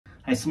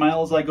I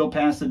smile as I go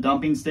past the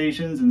dumping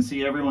stations and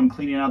see everyone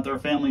cleaning out their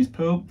family's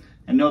poop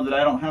and know that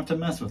I don't have to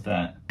mess with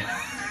that.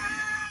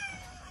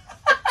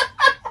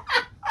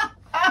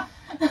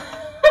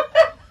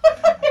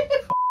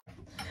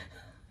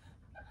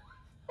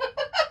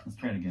 Let's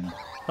try it again.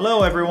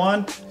 Hello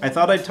everyone! I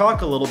thought I'd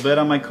talk a little bit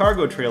on my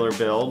cargo trailer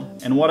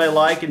build and what I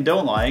like and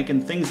don't like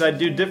and things I'd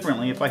do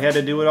differently if I had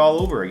to do it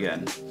all over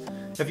again.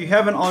 If you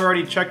haven't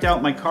already checked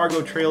out my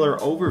cargo trailer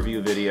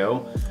overview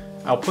video,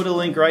 I'll put a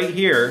link right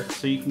here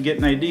so you can get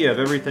an idea of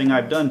everything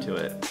I've done to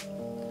it.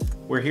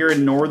 We're here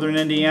in northern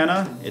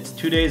Indiana. It's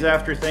 2 days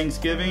after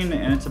Thanksgiving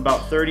and it's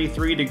about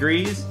 33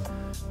 degrees,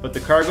 but the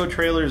cargo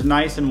trailer is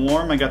nice and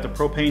warm. I got the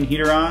propane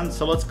heater on,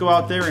 so let's go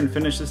out there and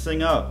finish this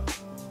thing up.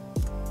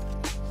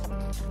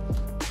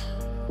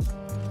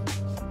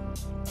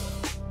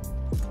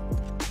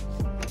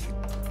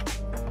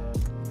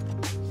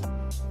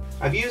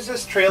 I've used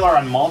this trailer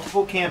on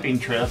multiple camping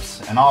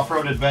trips and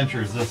off-road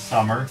adventures this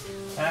summer,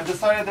 and I've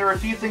decided there are a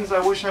few things I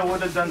wish I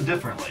would have done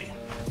differently.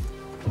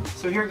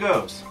 So here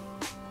goes.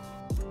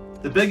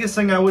 The biggest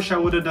thing I wish I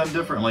would have done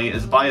differently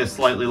is buy a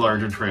slightly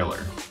larger trailer.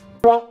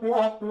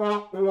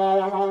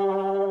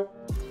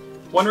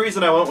 One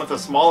reason I went with a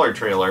smaller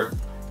trailer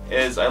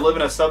is I live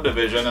in a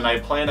subdivision and I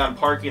planned on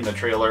parking the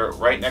trailer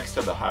right next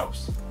to the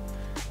house.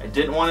 I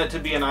didn't want it to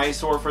be an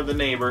eyesore for the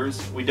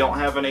neighbors. We don't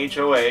have an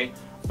HOA,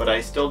 but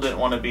I still didn't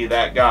want to be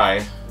that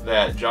guy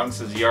that junks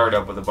his yard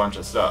up with a bunch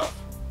of stuff.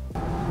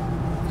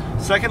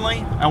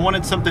 Secondly, I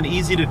wanted something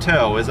easy to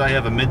tow as I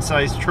have a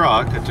mid-sized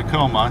truck, a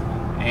Tacoma,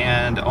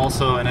 and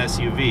also an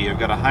SUV. I've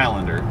got a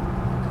Highlander.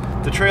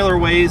 The trailer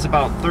weighs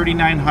about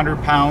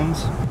 3,900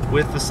 pounds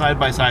with the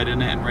side-by-side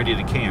in it and ready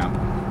to camp.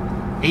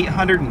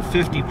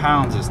 850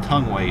 pounds is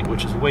tongue weight,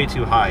 which is way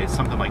too high. It's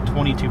something like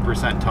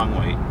 22% tongue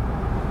weight.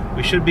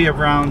 We should be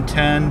around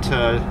 10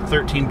 to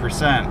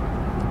 13%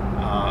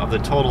 of the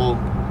total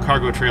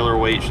cargo trailer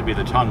weight should be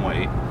the tongue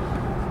weight.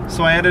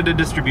 So I added a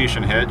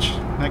distribution hitch.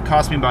 That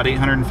cost me about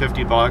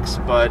 850 bucks,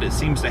 but it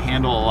seems to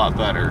handle a lot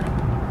better.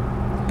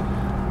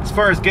 As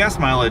far as gas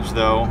mileage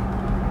though,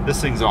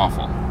 this thing's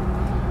awful.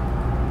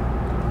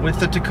 With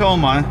the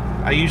Tacoma,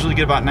 I usually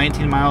get about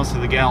 19 miles to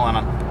the gallon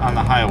on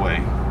the highway.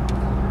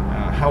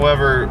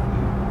 However,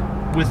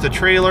 with the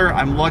trailer,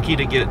 I'm lucky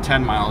to get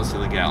 10 miles to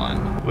the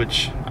gallon,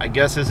 which I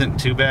guess isn't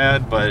too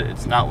bad, but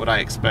it's not what I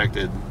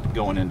expected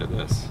going into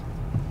this.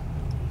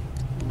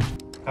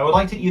 I would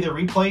like to either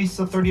replace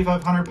the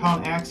 3,500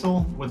 pound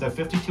axle with a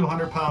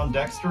 5,200 pound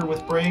Dexter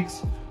with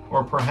brakes,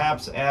 or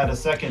perhaps add a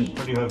second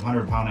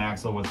 3,500 pound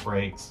axle with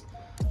brakes.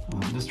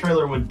 This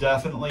trailer would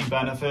definitely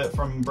benefit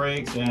from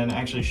brakes and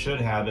actually should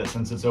have it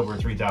since it's over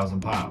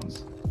 3,000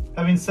 pounds.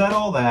 Having said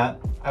all that,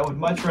 I would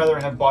much rather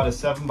have bought a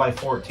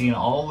 7x14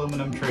 all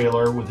aluminum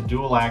trailer with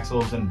dual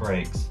axles and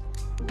brakes.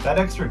 That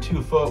extra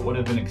 2 foot would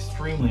have been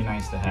extremely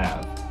nice to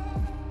have.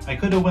 I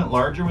could have went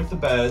larger with the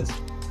beds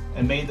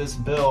and made this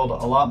build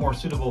a lot more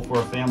suitable for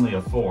a family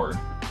of 4.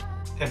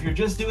 If you're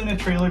just doing a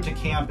trailer to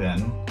camp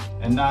in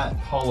and not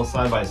haul a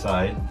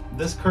side-by-side,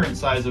 this current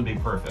size would be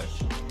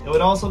perfect. It would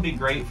also be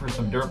great for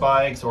some dirt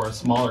bikes or a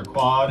smaller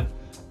quad,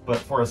 but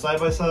for a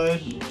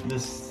side-by-side,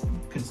 this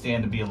could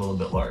stand to be a little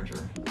bit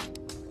larger.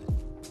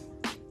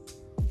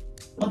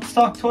 Let's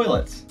talk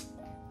toilets.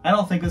 I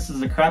don't think this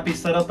is a crappy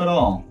setup at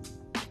all.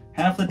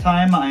 Half the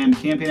time I am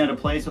camping at a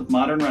place with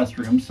modern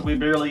restrooms, so we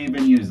barely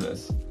even use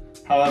this.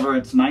 However,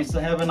 it's nice to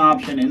have an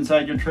option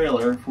inside your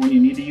trailer for when you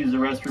need to use the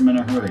restroom in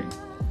a hurry.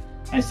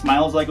 I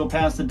smile as I go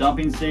past the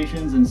dumping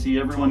stations and see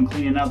everyone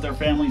cleaning out their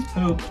family's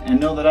poop and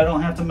know that I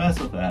don't have to mess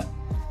with that.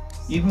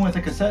 Even with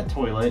a cassette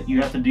toilet, you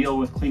have to deal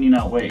with cleaning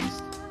out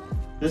waste.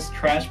 This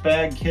trash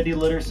bag kitty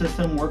litter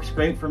system works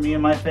great for me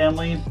and my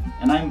family,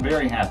 and I'm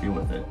very happy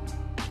with it.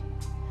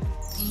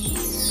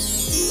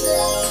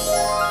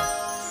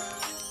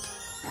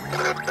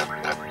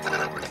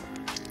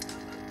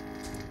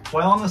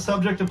 While on the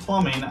subject of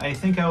plumbing, I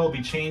think I will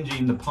be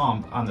changing the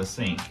pump on the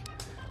sink.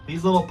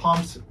 These little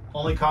pumps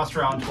only cost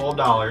around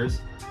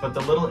 $12, but the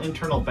little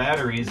internal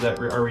batteries that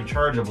are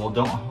rechargeable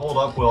don't hold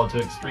up well to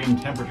extreme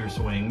temperature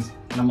swings,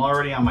 and I'm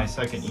already on my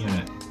second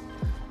unit.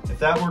 If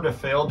that were to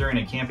fail during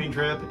a camping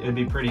trip, it'd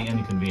be pretty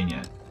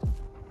inconvenient.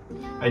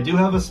 I do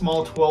have a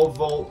small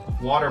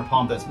 12-volt water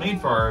pump that's made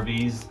for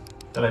RVs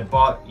that I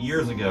bought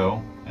years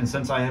ago, and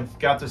since I have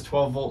got this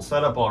 12-volt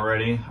setup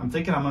already, I'm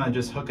thinking I'm gonna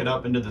just hook it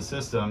up into the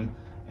system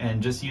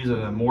and just use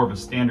more of a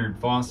standard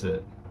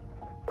faucet.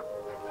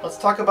 Let's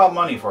talk about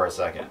money for a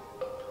second.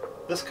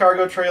 This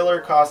cargo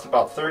trailer cost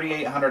about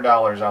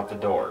 $3,800 out the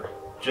door,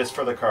 just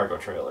for the cargo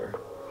trailer.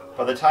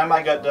 By the time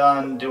I got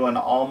done doing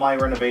all my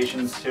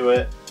renovations to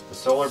it, the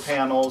solar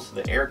panels,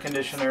 the air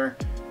conditioner,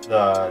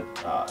 the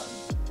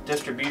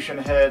distribution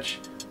hitch,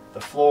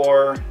 the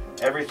floor,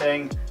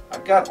 everything,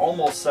 I've got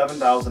almost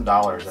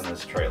 $7,000 in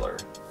this trailer.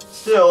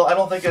 Still, I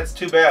don't think it's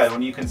too bad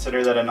when you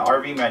consider that an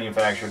RV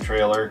manufacturer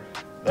trailer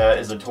that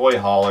is a toy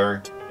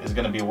hauler is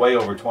going to be way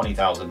over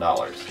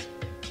 $20,000.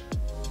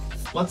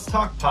 Let's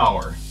talk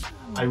power.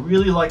 I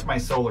really like my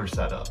solar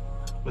setup.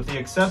 With the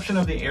exception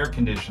of the air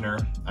conditioner,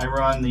 I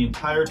run the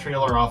entire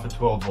trailer off a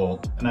 12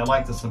 volt, and I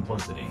like the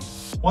simplicity.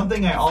 One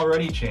thing I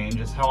already changed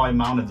is how I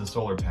mounted the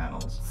solar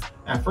panels.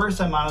 At first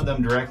I mounted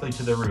them directly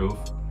to the roof,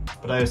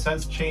 but I have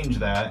since changed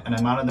that and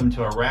I mounted them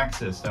to a rack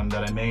system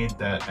that I made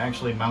that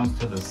actually mounts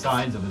to the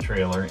sides of the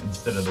trailer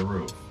instead of the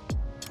roof.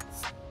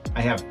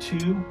 I have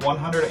two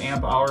 100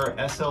 amp hour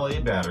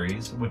SLA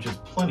batteries, which is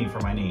plenty for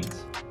my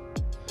needs.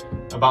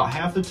 About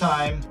half the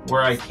time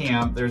where I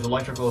camp, there's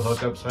electrical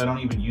hookups, so I don't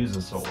even use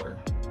the solar.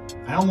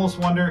 I almost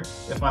wonder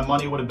if my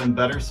money would have been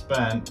better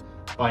spent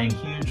buying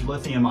huge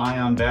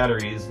lithium-ion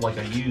batteries like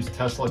a used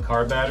Tesla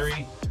car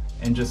battery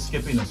and just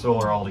skipping the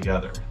solar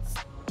altogether.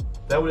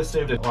 That would have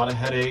saved a lot of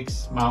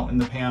headaches mounting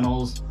the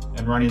panels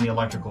and running the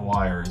electrical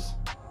wires.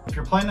 If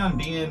you're planning on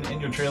being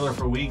in your trailer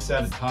for weeks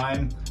at a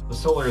time, the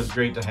solar is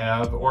great to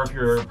have, or if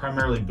you're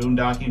primarily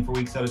boondocking for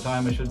weeks at a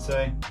time, I should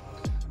say.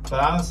 But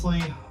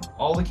honestly,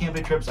 all the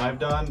camping trips I've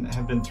done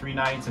have been 3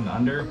 nights and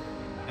under,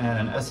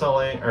 and an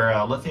SLA or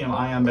a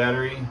lithium-ion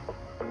battery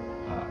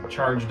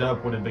charged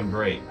up would have been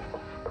great.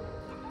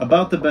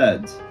 About the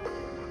beds.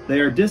 They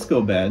are disco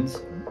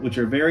beds, which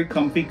are very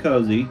comfy,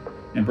 cozy,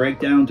 and break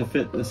down to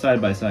fit the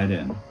side-by-side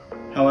in.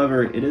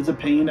 However, it is a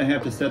pain to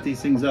have to set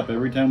these things up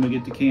every time we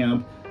get to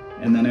camp,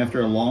 and then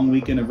after a long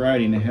weekend of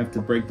riding, I have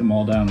to break them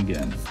all down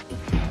again.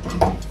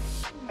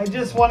 I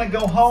just want to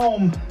go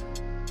home.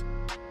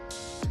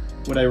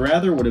 What I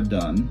rather would have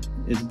done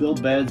is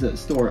build beds that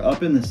store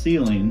up in the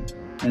ceiling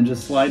and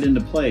just slide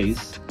into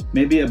place.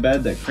 Maybe a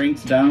bed that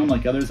cranks down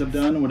like others have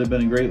done would have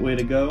been a great way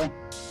to go.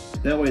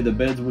 That way the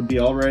beds would be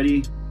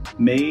already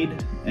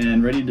made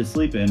and ready to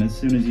sleep in as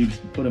soon as you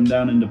put them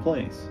down into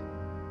place.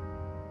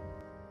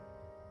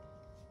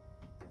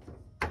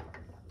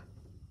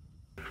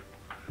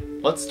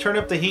 Let's turn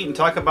up the heat and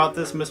talk about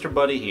this Mr.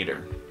 Buddy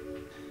heater.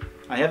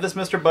 I have this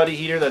Mr. Buddy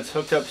heater that's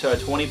hooked up to a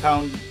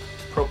 20-pound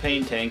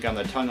propane tank on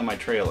the tongue of my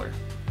trailer.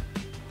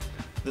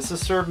 This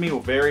has served me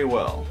very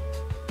well.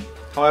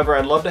 However,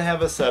 I'd love to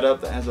have a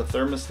setup that has a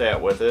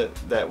thermostat with it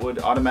that would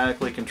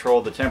automatically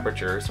control the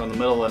temperature, so in the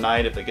middle of the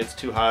night if it gets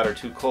too hot or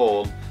too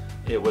cold,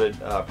 it would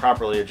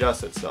properly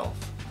adjust itself.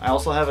 I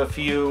also have a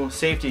few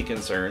safety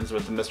concerns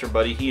with the Mr.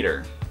 Buddy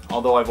heater.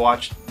 Although I've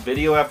watched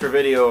video after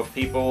video of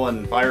people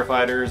and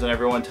firefighters and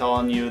everyone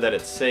telling you that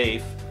it's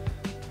safe,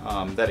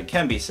 that it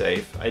can be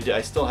safe,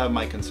 I still have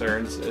my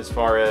concerns as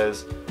far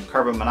as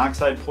carbon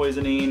monoxide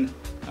poisoning,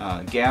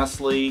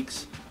 gas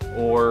leaks,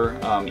 or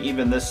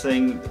even this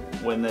thing,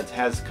 when it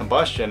has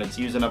combustion, it's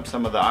using up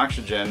some of the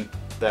oxygen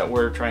that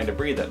we're trying to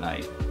breathe at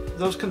night.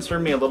 Those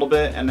concern me a little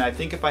bit, and I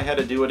think if I had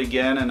to do it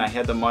again and I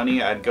had the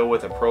money, I'd go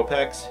with a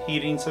Propex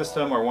heating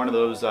system or one of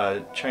those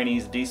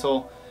Chinese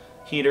diesel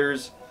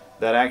heaters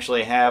that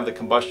actually have the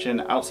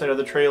combustion outside of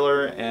the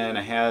trailer and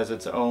it has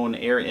its own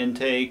air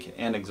intake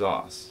and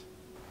exhaust.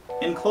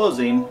 In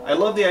closing, I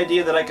love the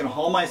idea that I can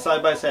haul my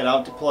side-by-side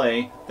out to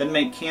play, then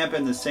make camp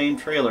in the same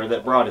trailer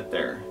that brought it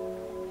there.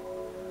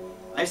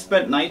 I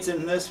spent nights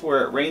in this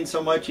where it rained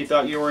so much you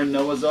thought you were in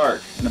Noah's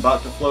Ark and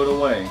about to float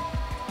away.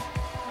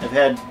 I've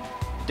had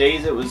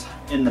days it was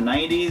in the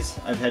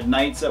 90s, I've had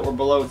nights that were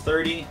below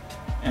 30,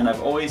 and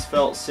I've always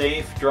felt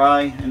safe,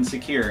 dry, and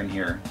secure in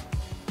here.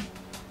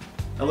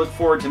 I look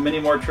forward to many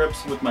more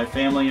trips with my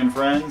family and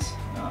friends,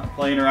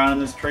 playing around in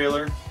this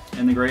trailer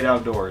in the great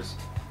outdoors.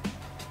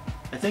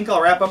 I think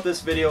I'll wrap up this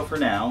video for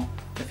now.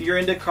 If you're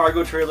into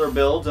cargo trailer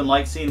builds and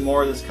like seeing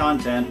more of this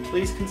content,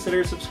 please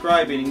consider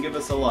subscribing and give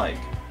us a like.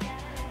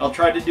 I'll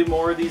try to do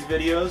more of these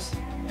videos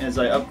as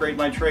I upgrade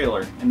my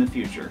trailer in the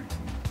future.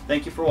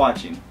 Thank you for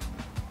watching.